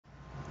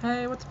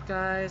Hey, what's up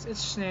guys?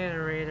 It's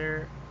Schneider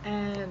Raider,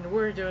 and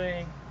we're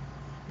doing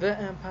the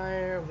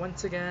Empire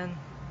once again.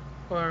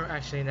 Or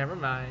actually, never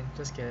mind,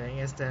 just kidding,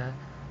 it's the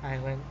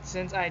Island.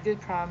 Since I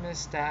did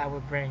promise that I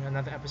would bring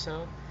another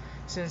episode,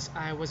 since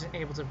I wasn't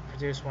able to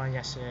produce one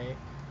yesterday.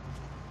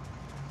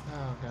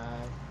 Oh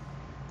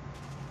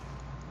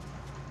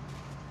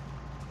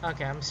god.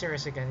 Okay, I'm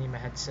seriously gonna need my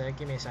headset,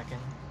 give me a second.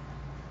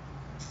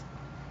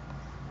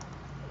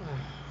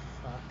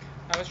 Fuck.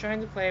 I was trying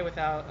to play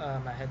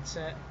without my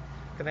headset,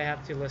 because I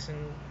have to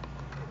listen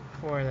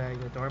for the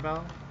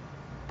doorbell.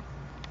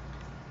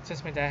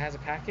 Since my dad has a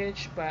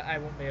package, but I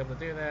won't be able to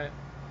do that.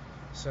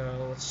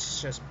 So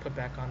let's just put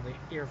back on the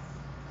ear.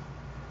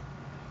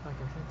 Okay,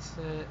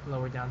 headset.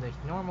 Lower down the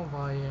normal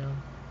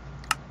volume.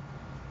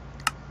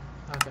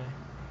 Okay,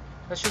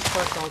 let's just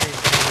collect all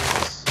these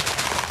keys.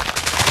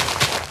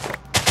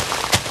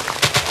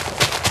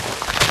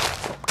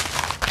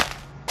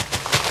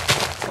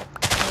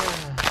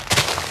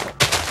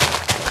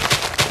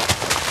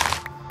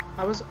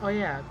 Oh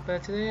yeah,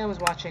 but today I was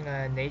watching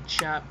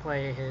Nadeshot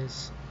play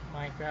his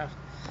Minecraft,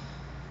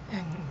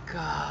 and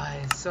God,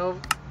 it's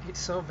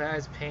so bad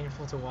it's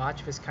painful to watch,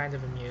 but it's kind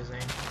of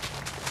amusing.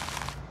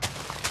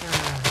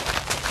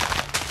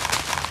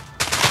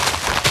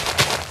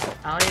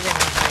 I don't even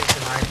know how he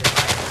survived the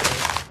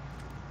mine.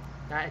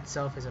 That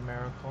itself is a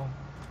miracle.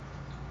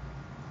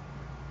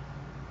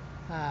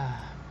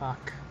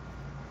 Fuck.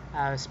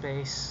 Out of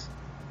space.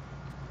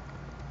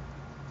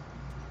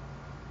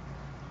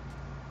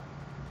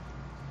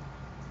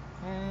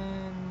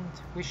 And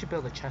we should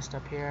build a chest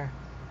up here.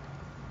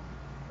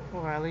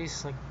 Or at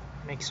least, like,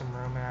 make some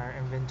room in our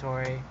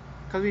inventory.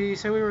 Because we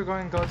said we were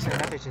going to go to the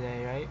nether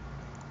today, right?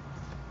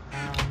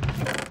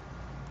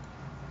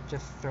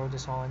 Just throw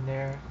this all in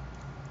there.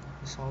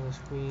 All this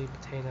wheat,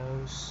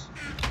 potatoes.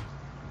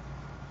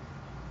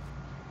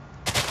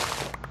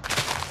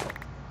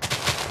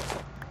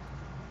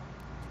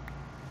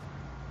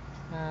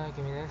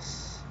 Give me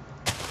this.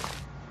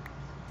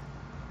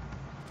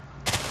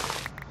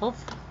 Hope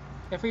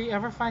if we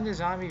ever find a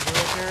zombie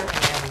villager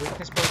and a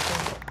weakness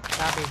potion,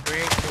 that'd be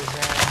great, because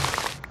then,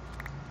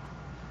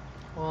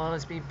 well,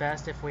 it'd be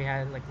best if we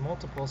had like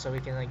multiple, so we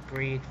can like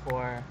breed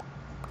for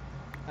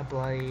a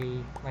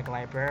bloody like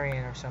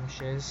librarian or some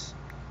shiz,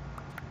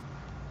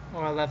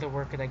 or a leather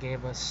worker that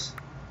gave us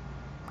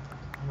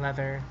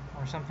leather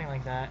or something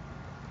like that.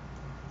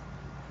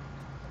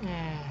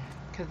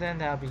 Because then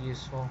that would be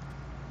useful.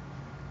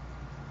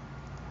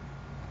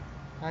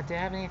 Do you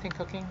have anything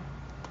cooking?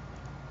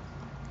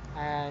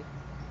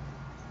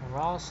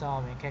 Raw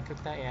salmon. Can I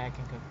cook that? Yeah, I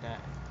can cook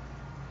that.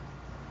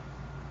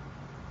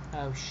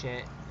 Oh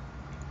shit.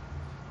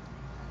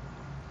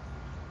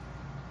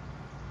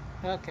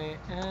 Okay,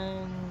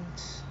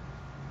 and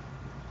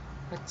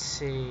let's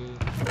see.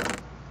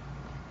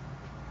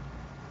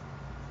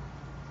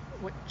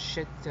 What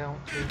shit don't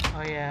we?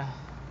 Oh yeah.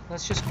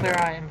 Let's just clear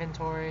our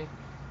inventory.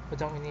 But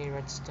don't we need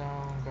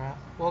redstone?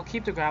 We'll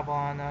keep the gravel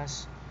on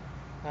us.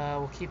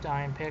 We'll keep the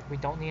iron pick. We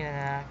don't need an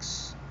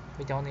axe.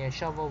 We don't need a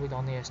shovel. We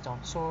don't need a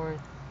stone sword.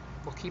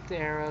 We'll keep the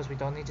arrows. We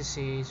don't need the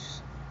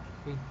seeds.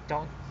 We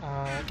don't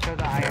throw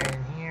the iron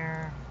in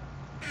here.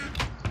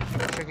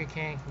 Sugar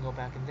cane can go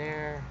back in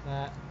there.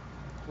 That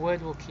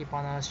wood we'll keep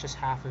on us, just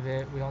half of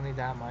it. We don't need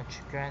that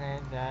much.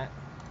 Granite, that.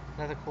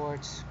 Nether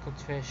quartz,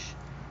 cooked fish.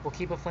 We'll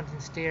keep a flint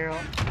and steel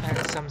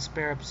and some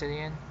spare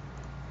obsidian,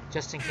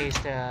 just in case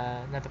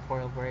the nether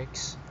portal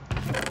breaks.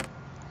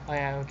 Oh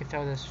yeah, we can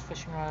throw this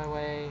fishing rod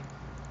away.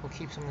 We'll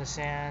keep some of the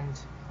sand.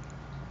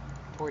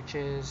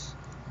 Torches.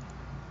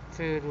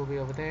 Food will be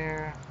over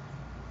there.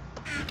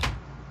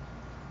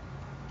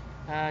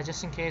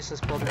 Just in case,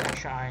 let's build an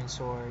extra iron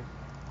sword.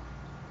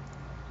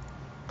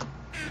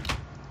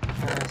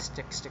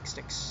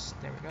 Sticks.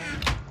 There we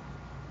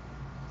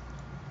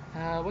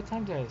go. What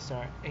time did I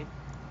start? 8.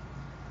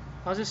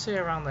 I'll just say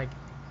around like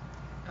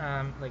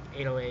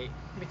 8:08,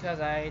 because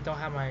I don't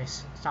have my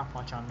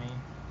stopwatch on me.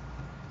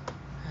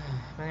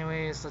 But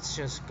anyways, let's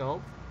just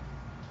go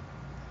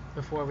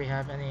before we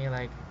have any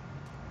like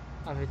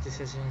other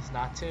decisions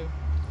not to.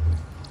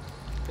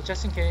 But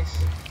just in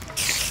case.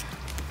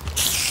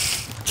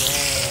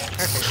 Yeah,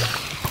 perfect.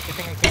 Good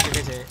thing I came to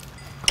visit.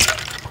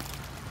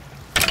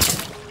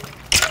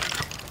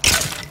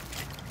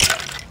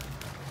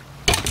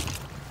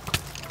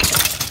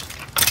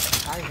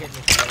 How to get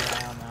me through, I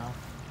don't know.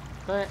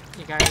 But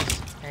you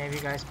guys, any of you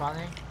guys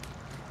spawning?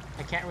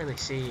 I can't really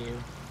see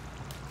you.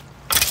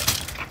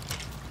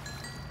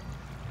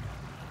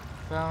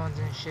 Bones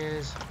and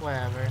shiz,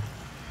 whatever.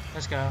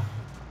 Let's go.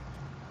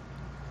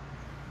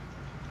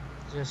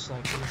 Just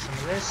like give me some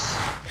of this.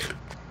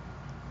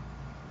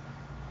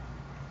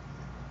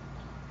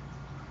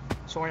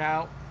 Sword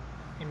out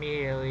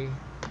immediately.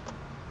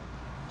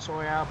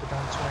 Sword out, but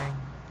don't swing.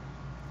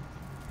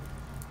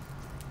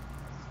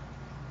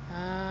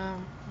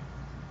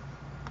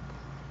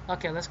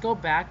 Okay, let's go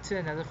back to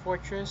another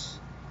fortress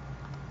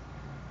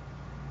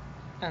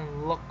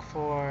and look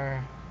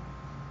for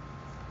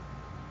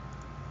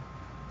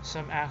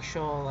some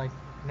actual like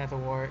nether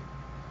wart,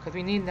 because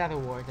we need nether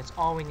wart. That's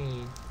all we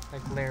need.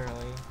 Like,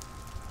 literally.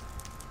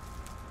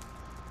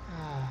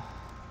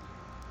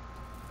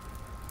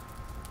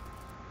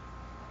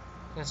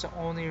 That's the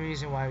only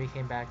reason why we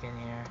came back in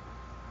here.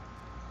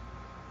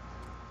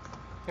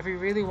 If we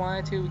really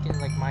wanted to, we can,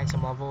 like, mine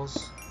some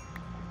levels.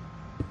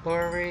 But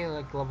we're already,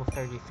 like, level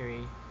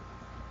 33.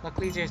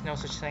 Luckily, there's no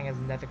such thing as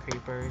nether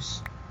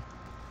creepers.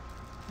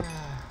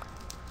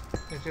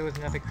 If there was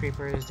nether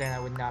creepers, then I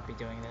would not be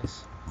doing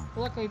this.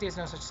 But luckily, there's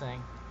no such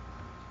thing.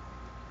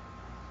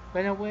 But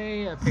in a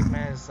way, a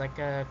pigman is like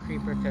a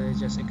creeper because it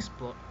just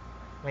explode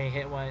when you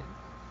hit one.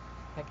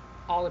 Like,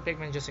 all the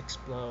pigmen just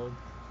explode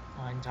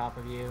on top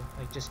of you.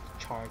 Like, just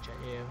charge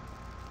at you.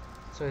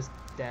 So it's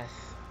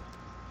death.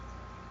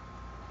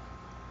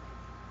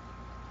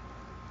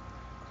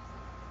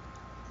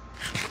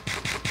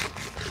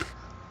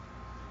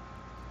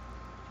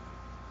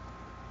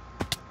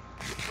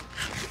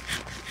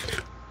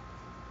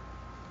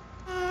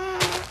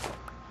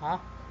 Huh?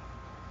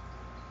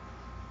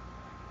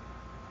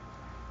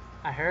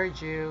 I heard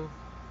you,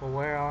 but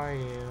where are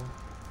you?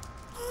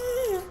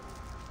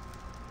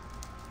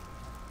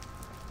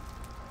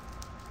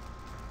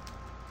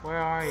 Where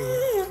are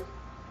you?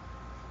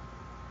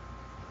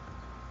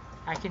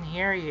 I can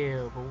hear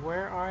you, but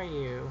where are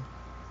you?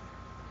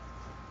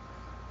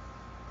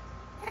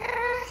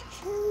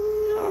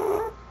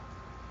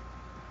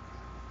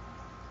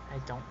 I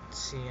don't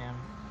see him.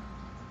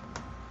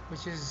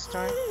 Which is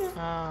starting.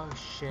 Oh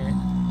shit.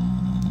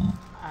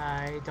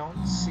 I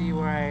don't see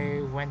where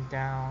I went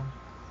down.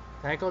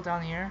 Did I go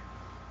down here?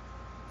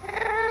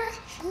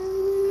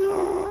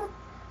 Oh,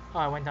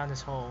 I went down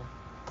this hole.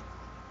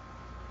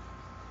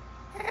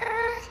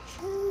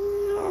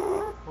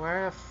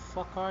 Where the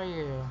fuck are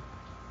you?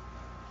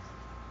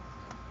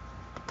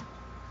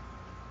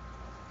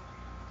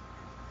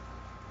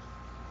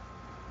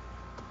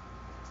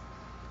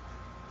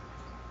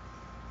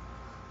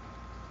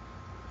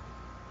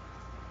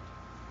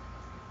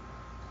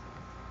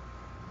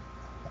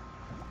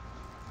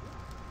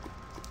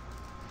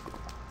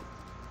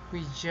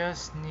 We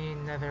just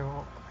need nether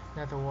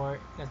wart.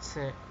 That's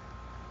it.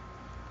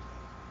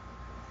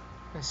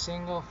 A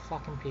single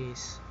fucking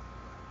piece.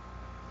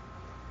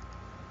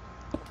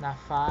 Not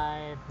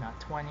 5, not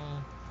 20,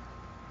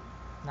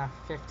 not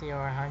 50 or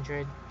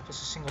 100.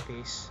 Just a single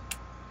piece.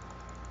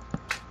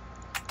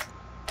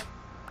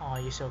 Oh,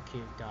 you're so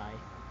cute. Die.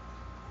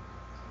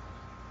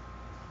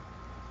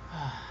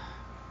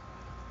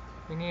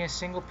 We need a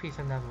single piece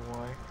of nether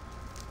wart.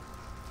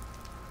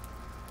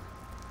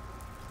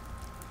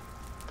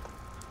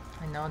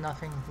 I know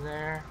nothing's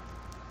there.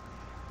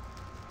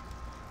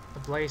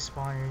 The blaze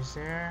spawner is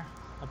there.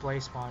 A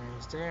blaze spawner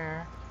is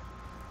there.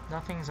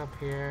 Nothing's up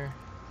here.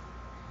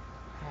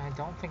 I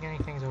don't think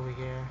anything's over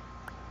here.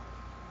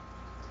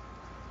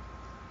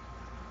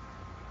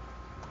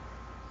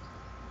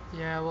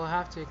 Yeah, we'll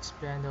have to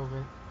expand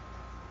over.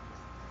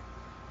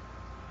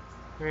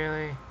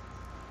 Really?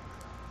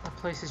 That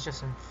place is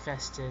just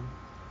infested.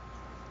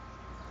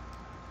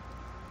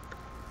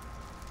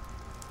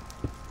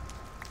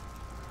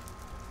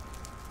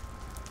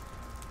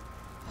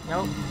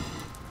 Nope.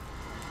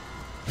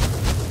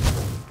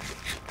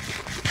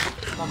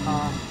 Fuck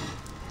off.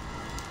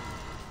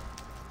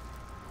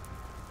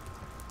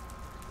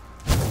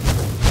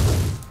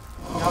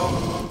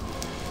 Nope.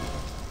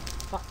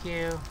 Fuck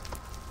you.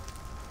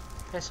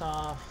 Piss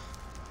off.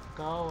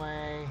 Go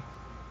away.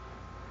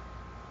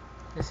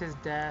 This is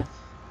death.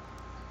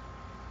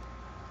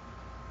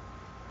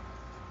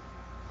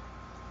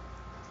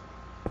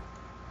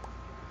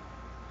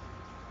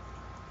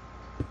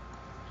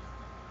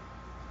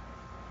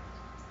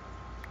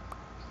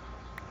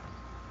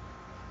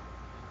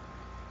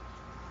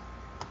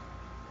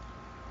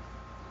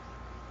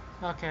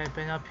 Okay, I've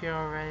been up here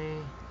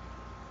already.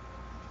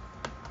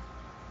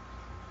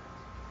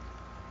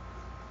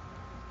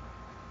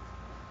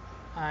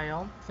 I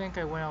don't think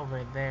I went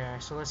over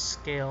there, so let's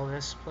scale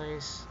this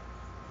place.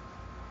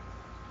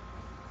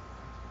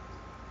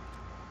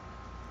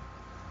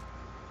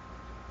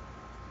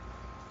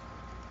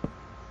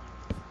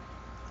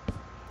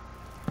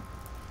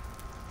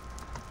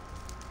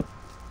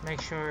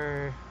 Make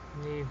sure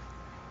leave.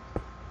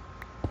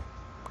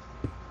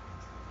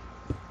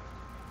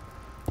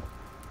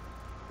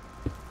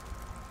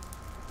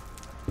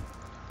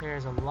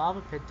 There's a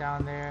lava pit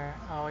down there.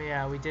 Oh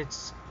yeah, we did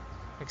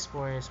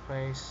explore this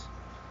place.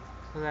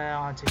 So that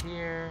onto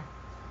here,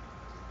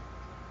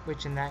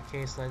 which in that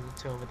case led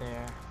to over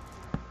there.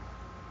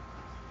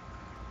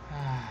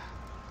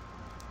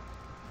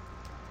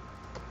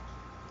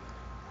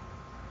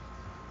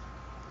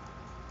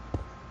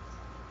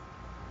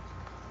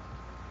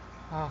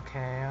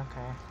 Okay,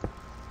 okay.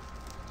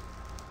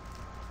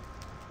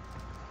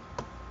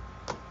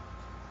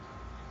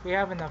 We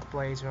have enough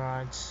blaze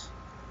rods.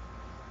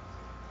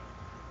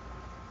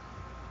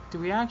 Do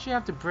we actually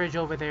have to bridge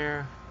over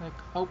there? Like,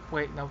 oh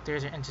wait, no,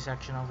 there's an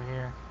intersection over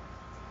here.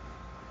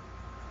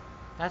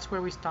 That's where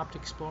we stopped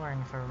exploring,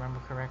 if I remember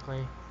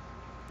correctly.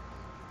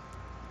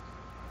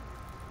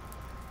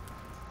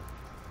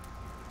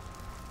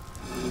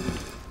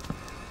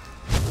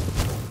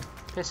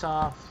 Piss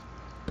off.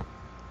 You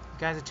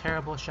guys are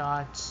terrible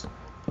shots.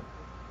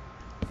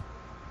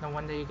 No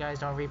wonder you guys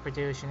don't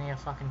reproduce. You need a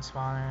fucking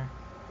spawner.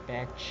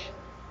 Bitch.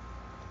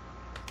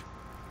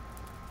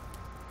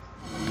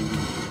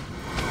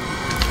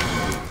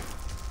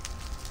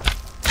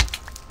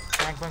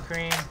 Magma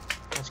cream.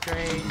 That's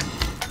great.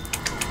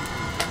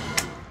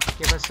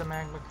 Give us some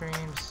magma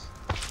creams.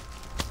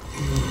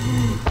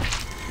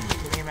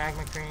 Give me a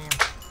magma cream.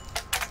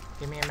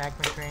 Give me a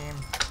magma cream.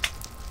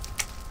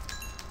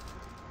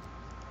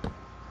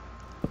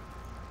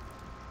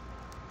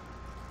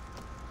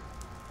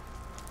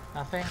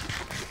 Nothing?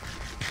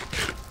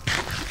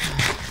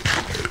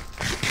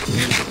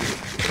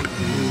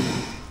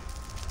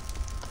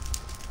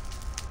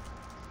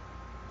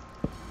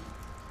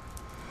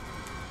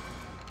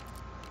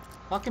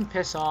 Fucking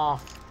piss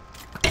off.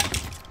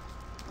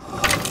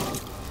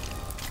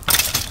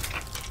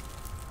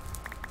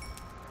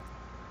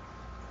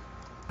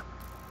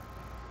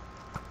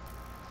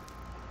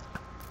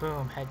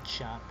 Boom,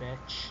 headshot,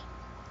 bitch.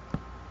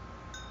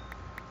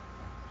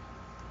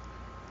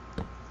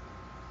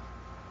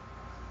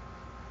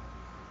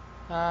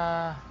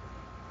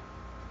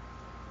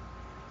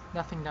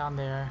 Nothing down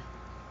there.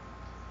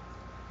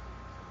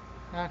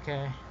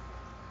 Okay.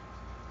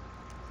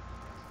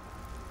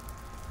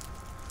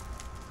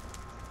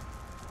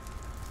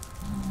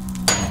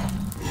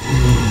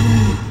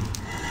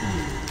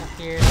 Fuck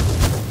you.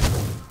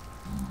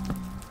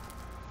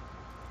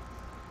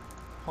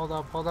 Hold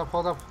up, hold up,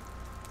 hold up.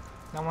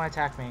 No one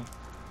attack me.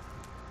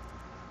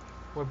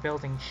 We're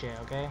building shit,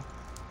 okay?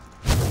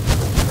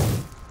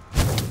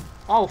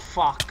 Oh,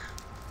 fuck.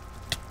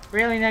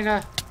 Really,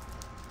 nigga?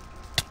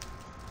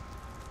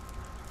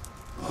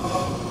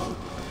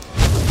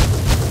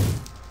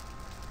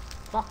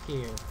 Fuck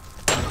you.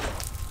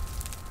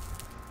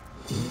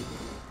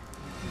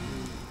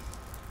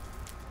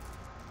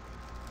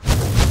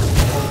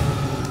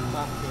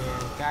 Fuck you.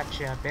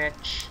 Gotcha,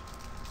 bitch.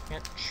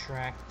 Get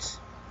tracked.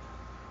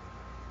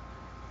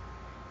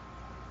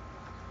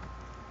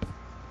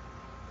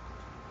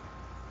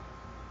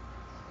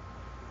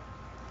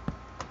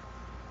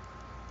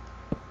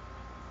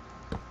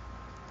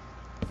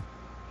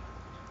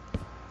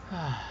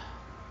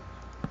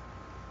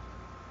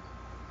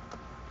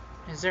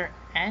 Is there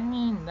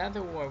any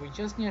nether wart? We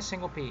just need a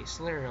single piece,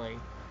 literally.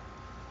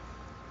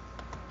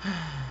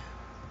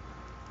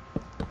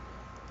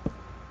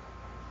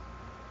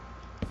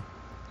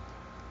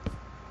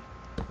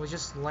 We're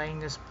just laying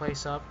this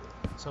place up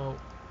so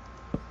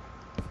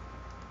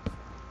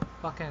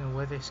fucking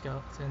wither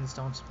skeletons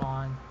don't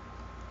spawn.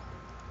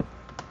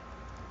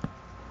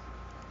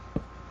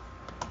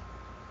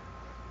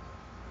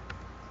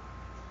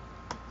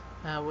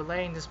 We're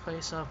laying this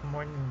place up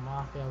more than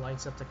Mafia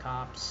lights up the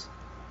cops.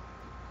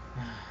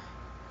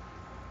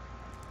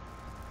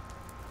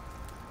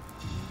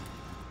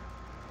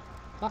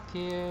 Fuck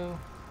you.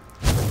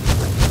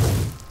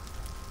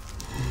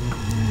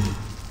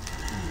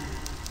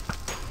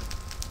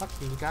 Fuck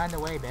you, you got in the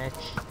way, bitch.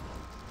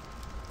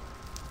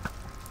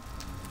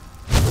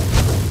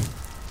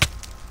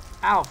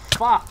 Ow,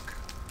 fuck!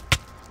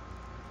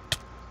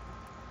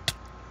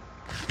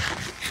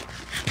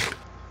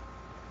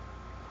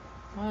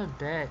 What a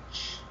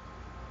bitch.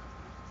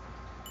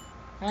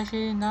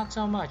 Actually, not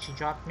so much. He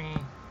dropped me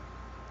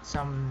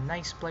some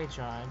nice blade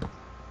shard.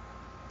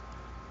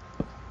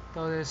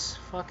 Though this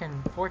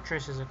fucking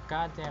fortress is a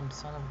goddamn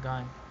son of a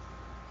gun.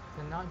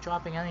 They're not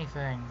dropping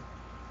anything.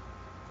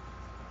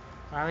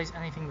 Or at least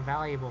anything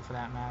valuable for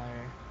that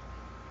matter.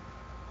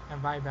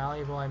 And by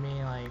valuable I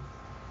mean like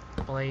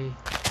blade.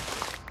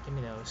 Give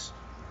me those.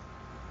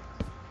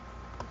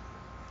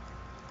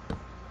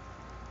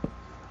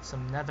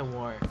 Some nether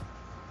wart.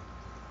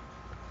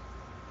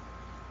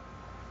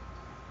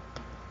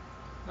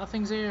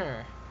 Nothing's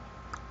here.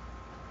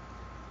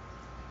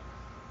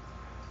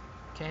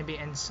 Can it be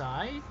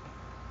inside?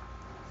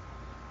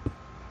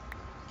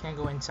 Can't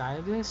go inside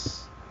of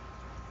this?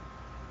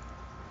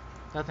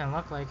 Doesn't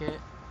look like it.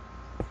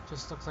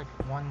 Just looks like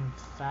one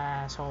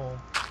fast hole.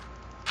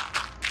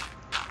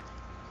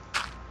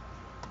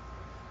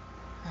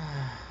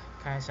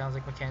 Kinda sounds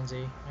like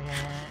Mackenzie.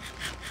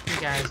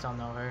 You guys don't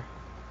know her.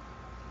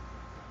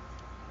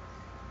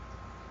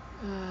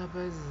 But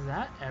is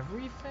that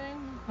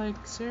everything? Like,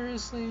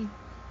 seriously?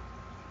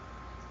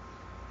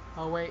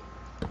 Oh, wait.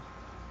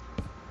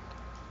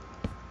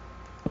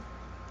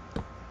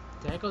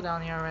 Did I go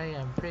down here already?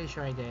 I'm pretty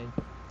sure I did.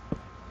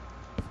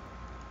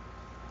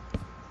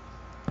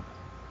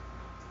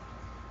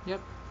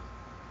 Yep.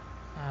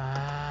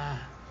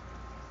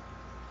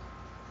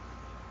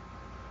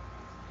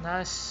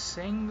 Not a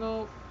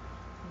single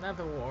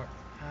nether wart.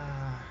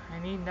 I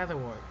need nether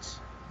warts.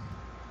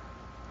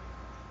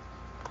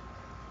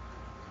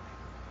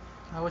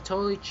 I would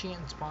totally cheat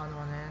and spawn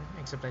one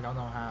in, except I don't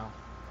know how.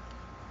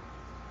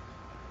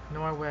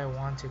 Nor would I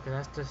want to,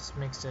 because that just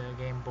makes the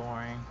game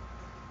boring.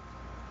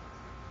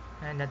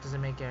 And that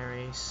doesn't make it a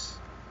race.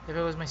 If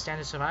it was my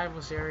standard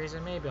survival series,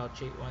 then maybe I'll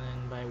cheat one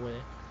in, but I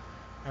wouldn't.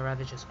 I'd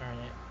rather just earn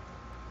it.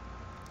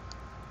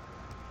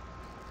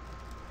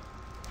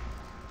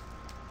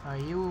 Are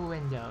you a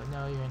window?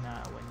 No, you're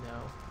not a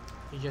window.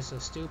 You're just a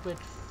stupid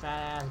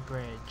fat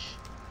bridge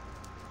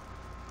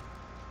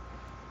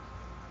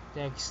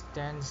that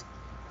extends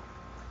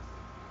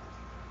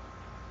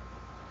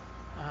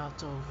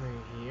out over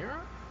here.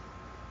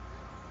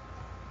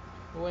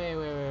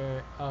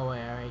 Wait. Oh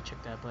wait, I already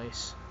checked that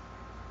place.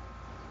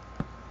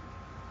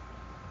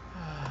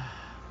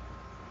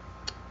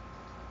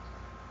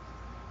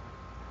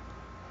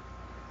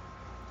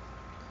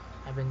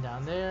 I've been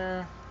down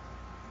there.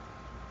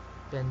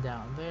 Been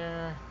down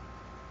there.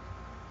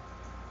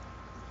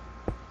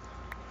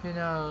 Who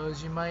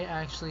knows? You might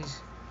actually.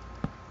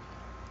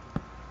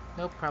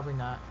 Nope, probably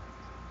not.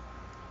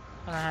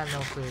 I have no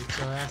food,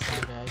 so that's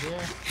not a bad idea.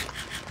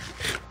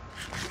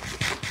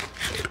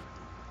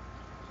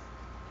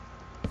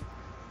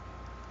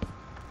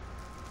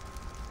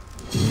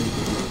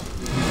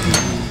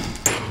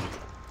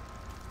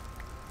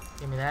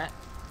 Give me that.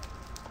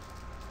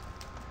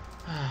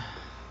 I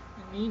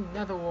need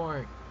another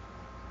wart.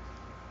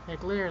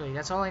 Like literally,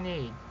 that's all I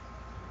need.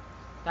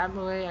 That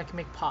way I can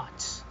make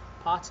pots.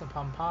 Pots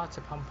upon pots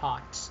upon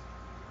pots.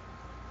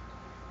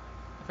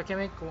 If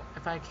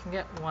I can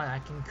get one, I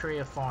can create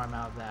a farm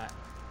out of that.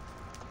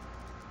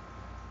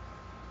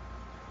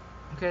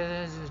 Okay,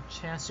 there's a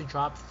chance to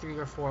drop 3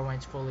 or 4 when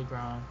it's fully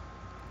grown.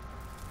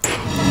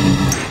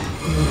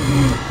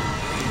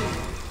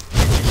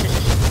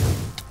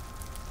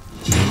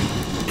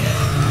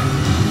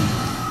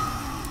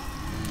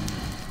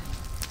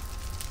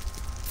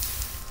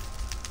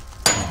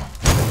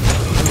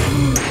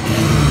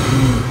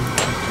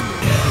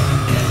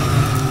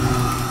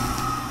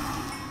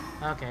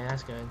 Okay,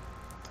 that's good.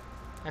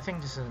 I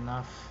think this is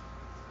enough.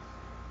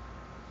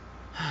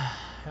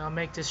 It'll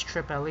make this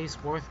trip at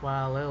least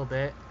worthwhile a little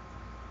bit.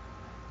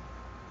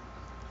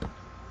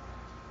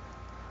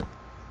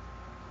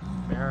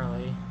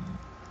 Barely.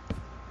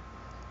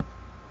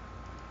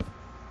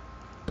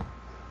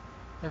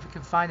 If we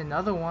can find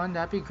another one,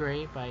 that'd be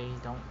great, but I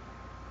don't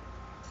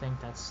think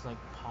that's like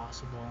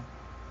possible.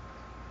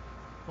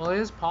 Well, it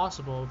is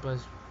possible, but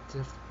it's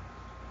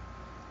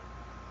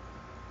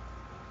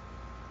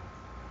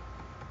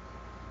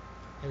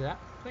is that?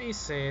 Please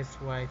say it's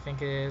what I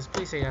think it is.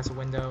 Please say that's a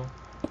window.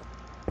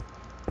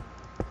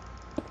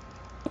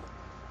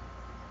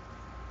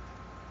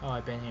 Oh,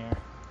 I've been here.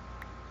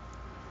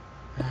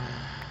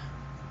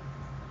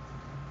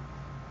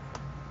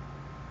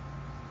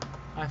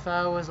 I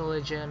thought it was a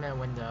legitimate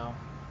window.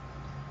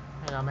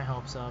 I got my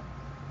hopes up.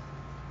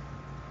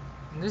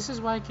 And this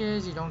is why,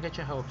 kids, you don't get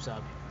your hopes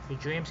up. Your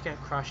dreams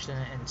get crushed in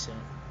an instant.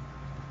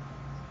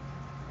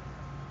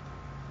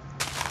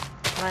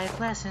 Life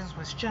lessons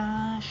with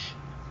Josh.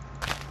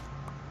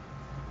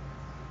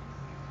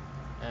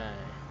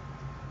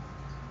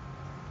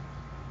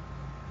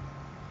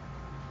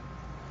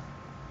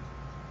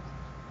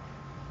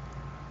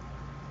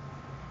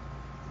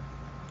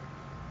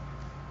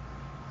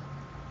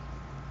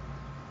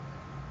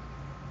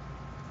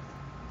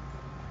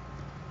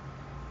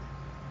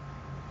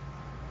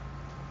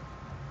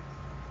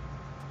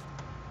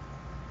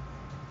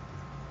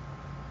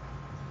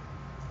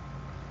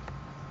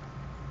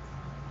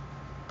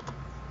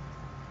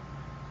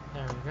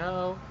 There we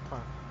go.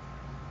 Park.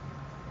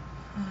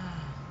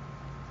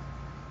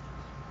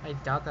 I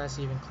doubt that's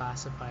even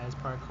classified as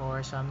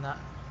parkour, so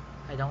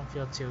I don't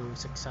feel too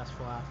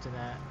successful after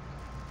that.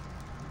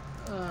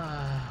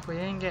 We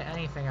didn't get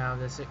anything out of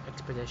this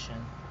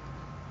expedition.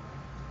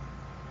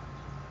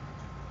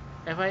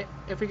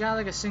 If we got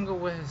like a single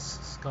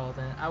whisk skull,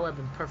 then I would have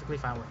been perfectly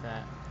fine with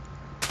that.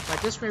 But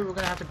at this rate, we're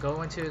gonna have to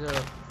go into the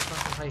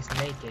fucking place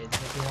naked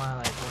if we wanna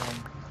like win.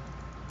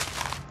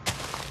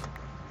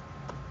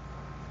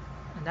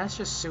 And that's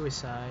just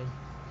suicide.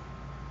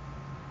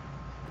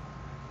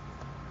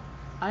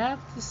 I have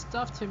the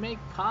stuff to make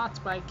pots,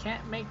 but I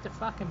can't make the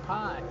fucking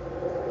pot.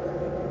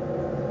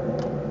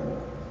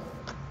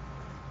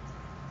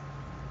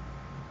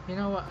 You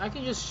know what? I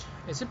can just.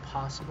 Is it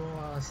possible?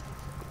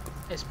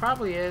 It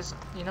probably is.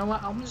 You know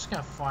what? I'm just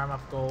gonna farm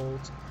up gold,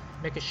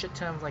 make a shit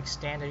ton of like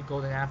standard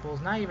golden apples,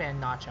 not even a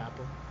notch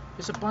apple.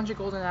 Just a bunch of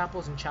golden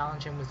apples and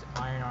challenge him with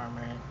iron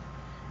armor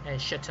and a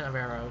shit ton of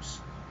arrows.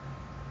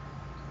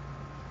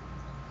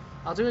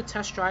 I'll do a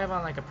test drive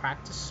on like a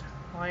practice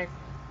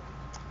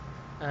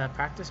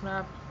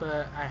map,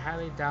 but I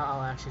highly doubt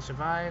I'll actually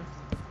survive.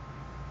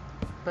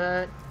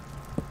 But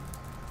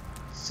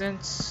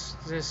since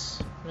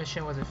this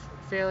mission was a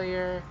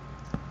failure,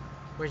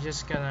 we're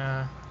just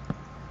gonna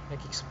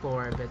like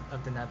explore a bit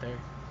of the Nether.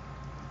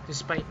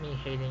 Despite me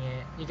hating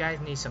it, you guys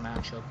need some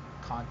actual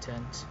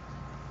content.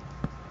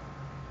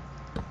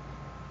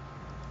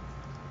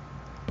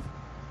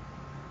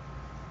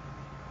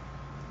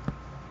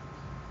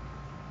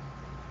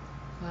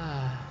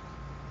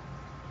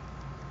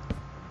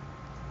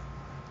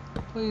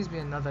 Please be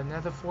another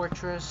Nether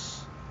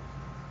fortress.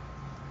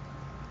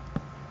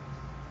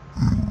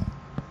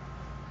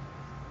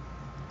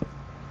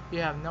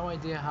 You have no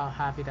idea how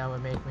happy that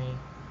would make me.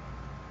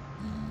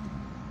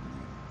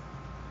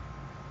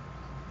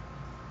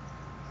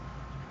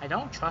 I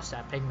don't trust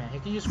that pigman. He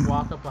can just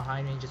walk up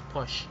behind me and just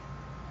push.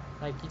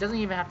 Like, he doesn't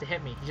even have to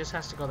hit me. He just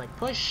has to go like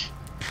push,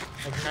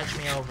 like nudge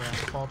me over and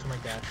fall to my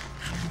death.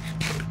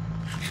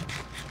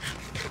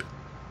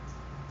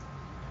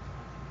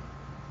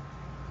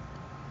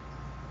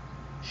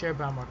 Sure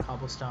about more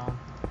cobblestone.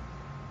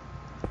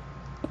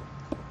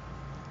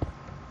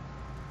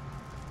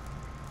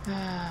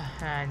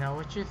 I know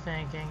what you're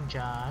thinking,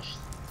 Josh.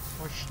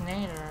 Or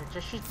Schneider,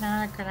 this is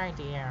not a good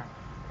idea.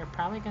 You're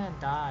probably gonna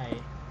die.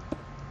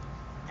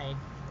 I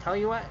tell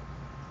you what,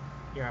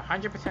 you're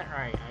 100%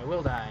 right. I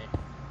will die.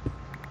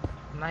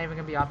 I'm not even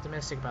gonna be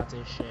optimistic about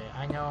this shit.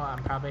 I know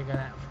I'm probably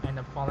gonna end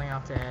up falling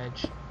off the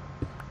edge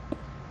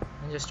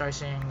and just start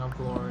singing of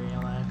glory,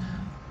 like,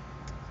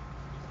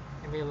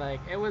 and be like,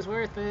 it was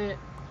worth it.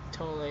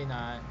 Totally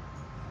not.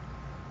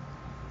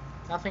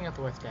 Nothing is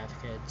worth death,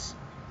 kids.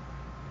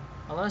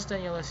 Unless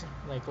then you're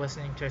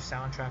listening to a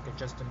soundtrack of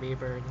Justin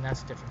Bieber, then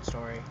that's a different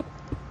story.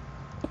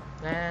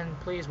 Then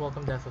please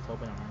welcome death with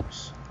open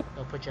arms.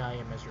 They'll put you out of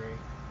your misery.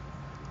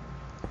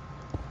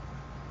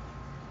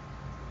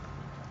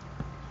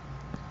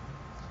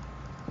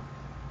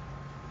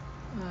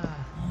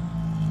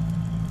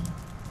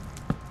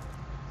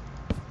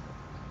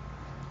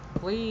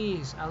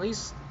 Please, at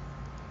least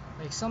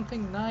like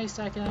something nice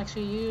I can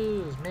actually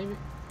use. Maybe,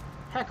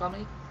 heck,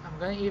 I'm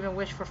gonna even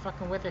wish for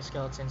fucking wither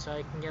skeleton so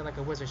I can get like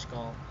a wizard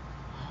skull.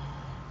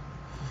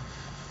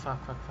 Fuck.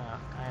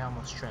 I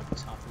almost tripped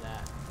off of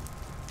that.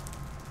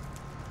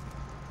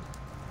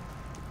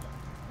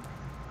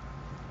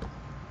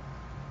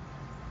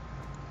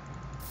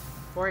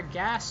 Or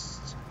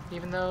ghast,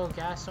 even though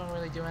ghast don't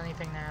really do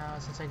anything now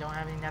since I don't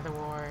have any nether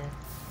wart.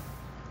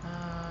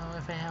 Oh,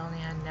 if I only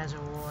had nether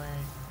wart.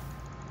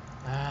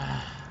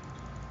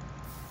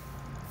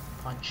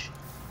 Punch.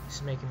 This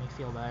is making me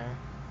feel better.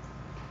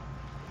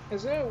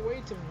 Is there a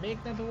way to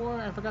make nether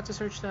wart? I forgot to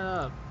search that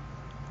up.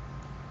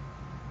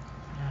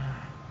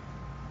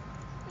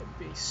 It'd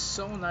be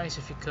so nice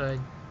if you could.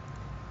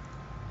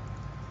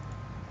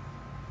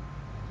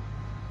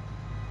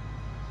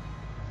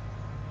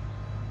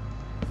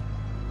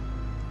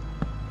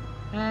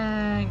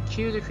 And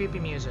cue the creepy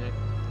music.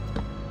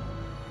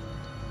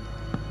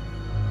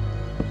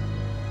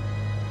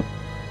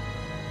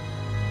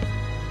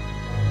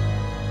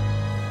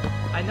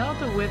 I know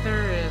the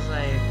wither is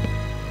like...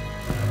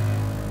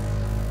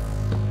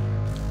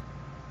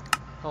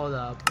 Hold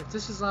up. If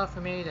this is loud for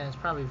me, then it's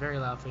probably very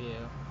loud for you.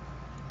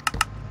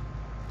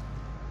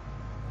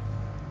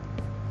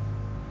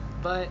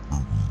 But...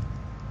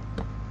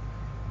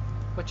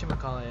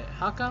 whatchamacallit?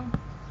 How come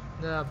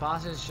the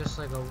boss is just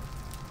like a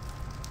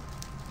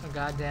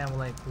goddamn,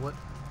 like, what?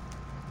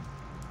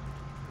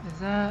 Is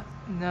that?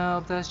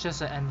 No, that's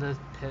just an endless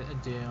pit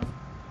of doom.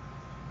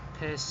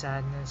 Pit of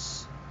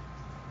sadness.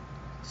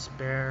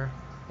 Despair.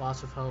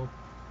 Loss of hope.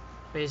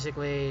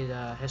 Basically,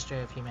 the history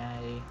of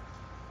humanity.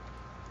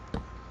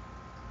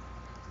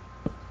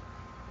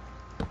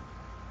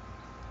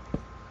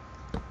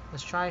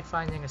 Let's try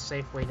finding a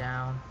safe way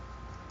down.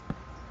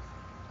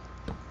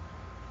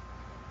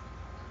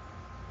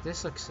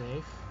 This looks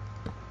safe.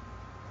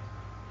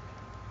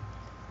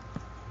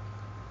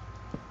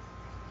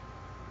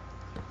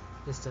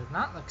 This does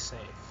not look safe.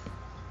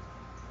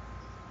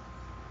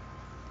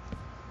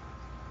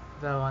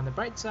 Though on the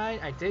bright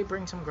side, I did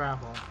bring some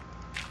gravel.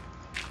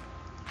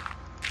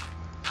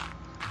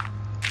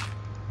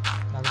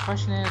 Now the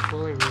question is,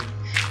 will it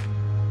reach?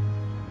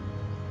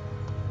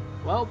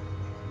 Well,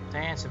 to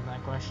answer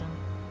that question,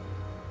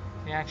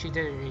 it actually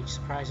did reach,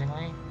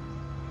 surprisingly.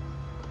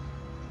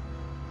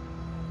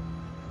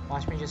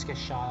 Watch me just get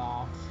shot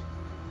off.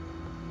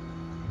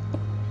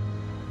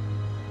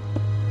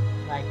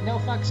 Like, no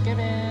fucks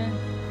given.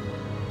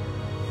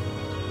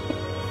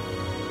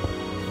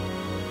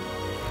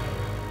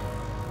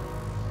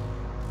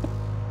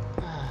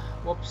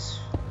 Whoops.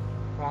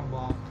 Wrong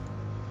block.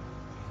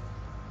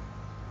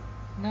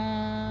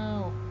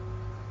 No.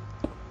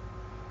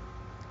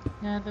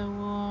 Nether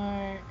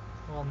wart.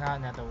 Well,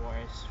 not nether wart.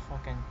 It's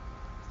fucking...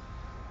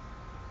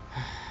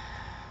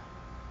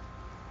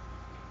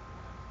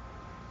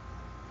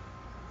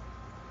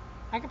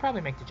 I could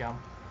probably make the jump.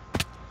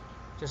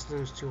 Just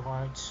lose 2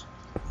 hearts.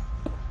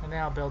 And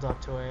then I'll build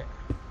up to it.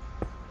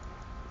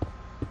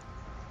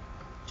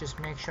 Just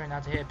make sure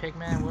not to hit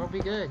pigman and we'll be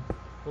good.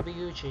 We'll be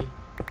Gucci.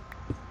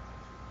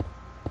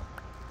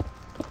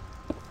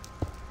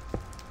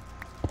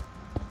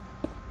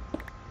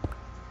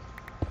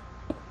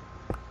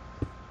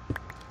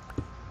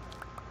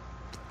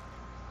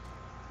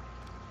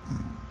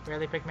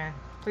 Really, pigman?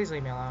 Please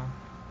leave me alone.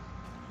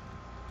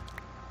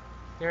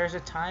 There is a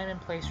time and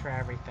place for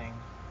everything.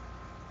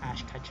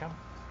 Ash Ketchum.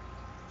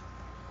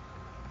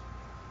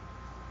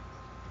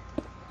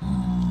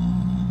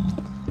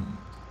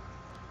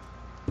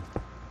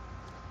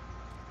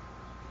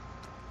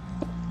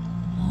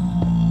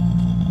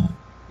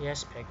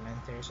 Yes, pigman,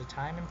 there's a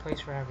time and place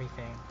for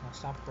everything. Now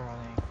stop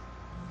groaning.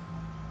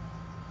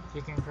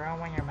 You can groan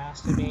when you're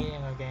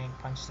masturbating or getting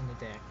punched in the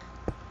dick.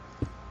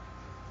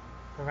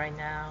 But right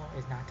now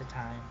is not the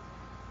time.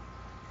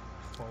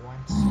 for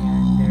once.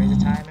 Yeah, there is a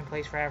time and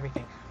place for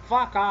everything.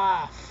 Fuck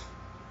off!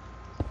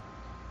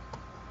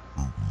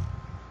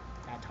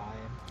 That taught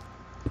him.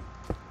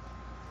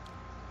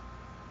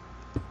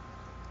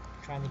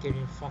 Trying to give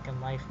you fucking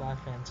life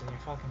lessons and you're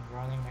fucking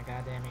running my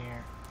goddamn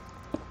ear.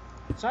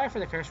 Sorry for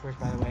the curse words,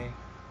 by the way.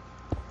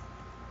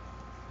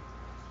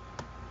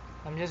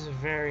 I'm just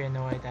very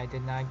annoyed that I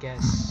did not get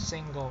a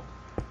single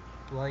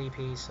bloody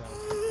piece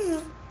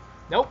of...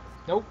 Nope,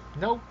 nope,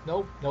 nope,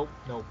 nope, nope,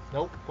 nope,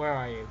 nope. Where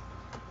are you?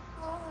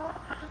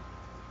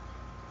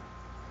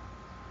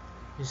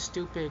 You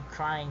stupid,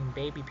 crying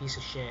baby piece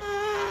of shit.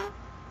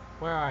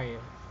 Where are you?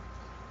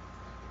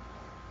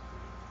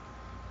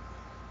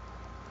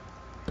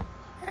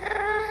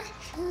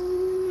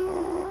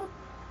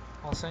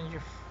 I'll send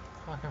your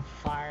fucking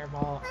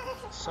fireball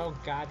so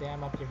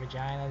goddamn up your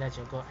vagina that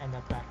you'll go end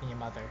up back in your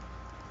mother.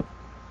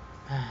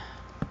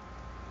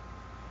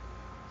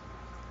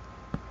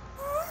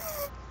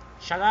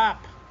 Shut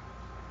up!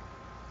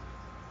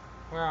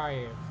 Where are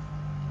you?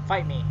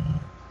 Fight me.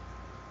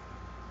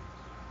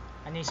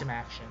 I need some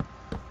action.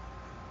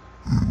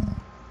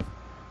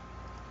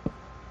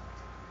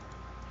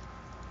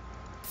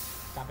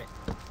 Stop it.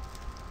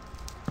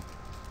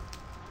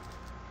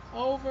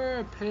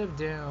 Over Pit of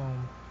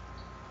Doom.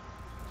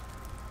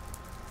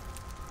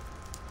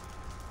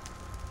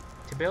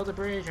 To build a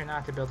bridge or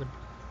not to build a...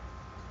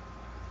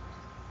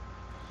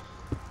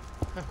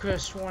 I could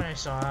have sworn I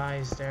saw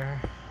eyes there.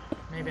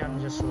 Maybe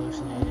I'm just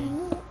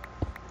hallucinating.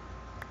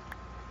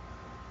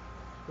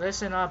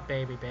 Listen up,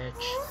 baby bitch.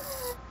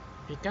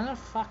 If you're gonna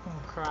fucking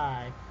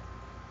cry,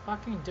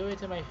 fucking do it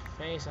to my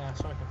face and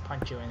so I can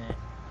punch you in it.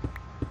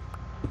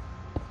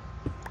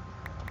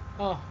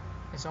 Oh,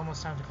 it's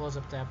almost time to close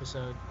up the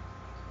episode.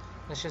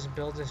 Let's just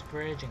build this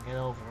bridge and get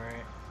over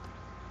it.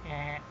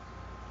 Eh.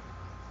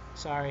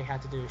 Sorry,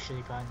 had to do a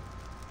shitty pun.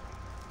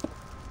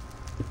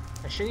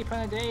 A shitty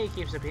pun a day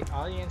keeps the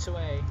audience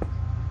away.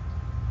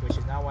 Which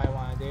is not what I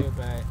want to do,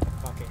 but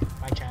fuck it.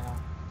 My channel.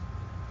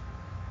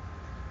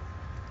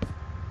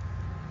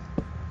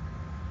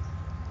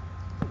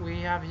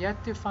 We have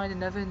yet to find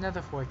another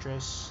nether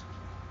fortress.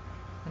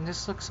 And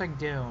this looks like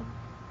Doom.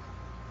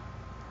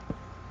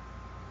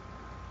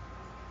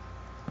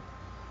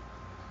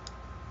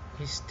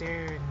 He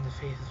stared in the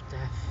face of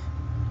death,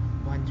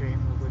 wondering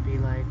what it would be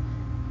like.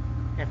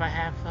 If I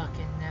have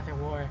fucking nether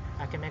wart,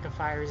 I can make a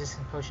fire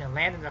resistant potion and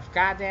land in the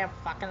goddamn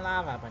fucking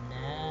lava, but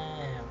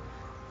no.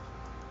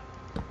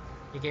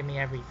 You gave me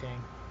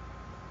everything.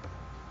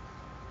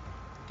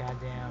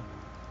 Goddamn.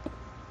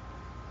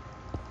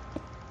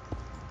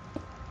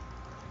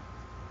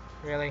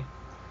 Really?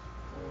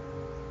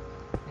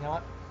 You know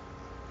what?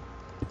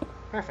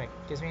 Perfect.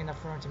 Gives me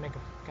enough room to make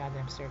a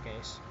goddamn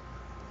staircase.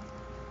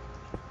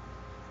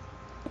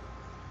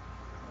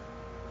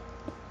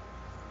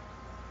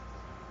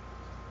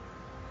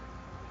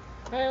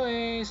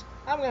 Anyways,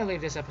 I'm gonna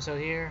leave this episode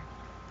here.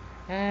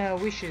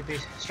 We should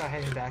start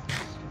heading back.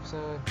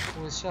 So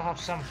we'll still have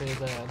some food,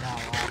 but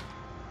not a lot.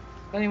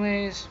 But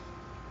anyways,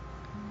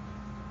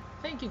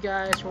 thank you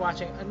guys for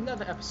watching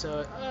another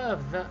episode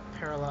of The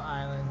Parallel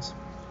Islands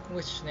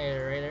with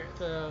Narrator.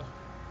 So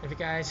if you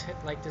guys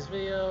like this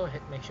video,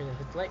 make sure to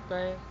hit the like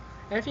button.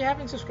 And if you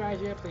haven't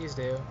subscribed yet, please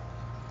do.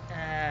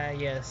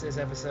 Yes, this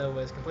episode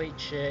was complete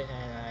shit,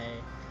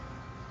 and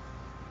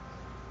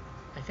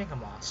I think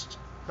I'm lost.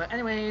 But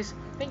anyways,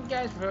 thank you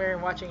guys for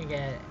watching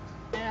again,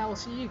 and I will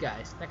see you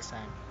guys next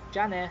time.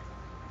 John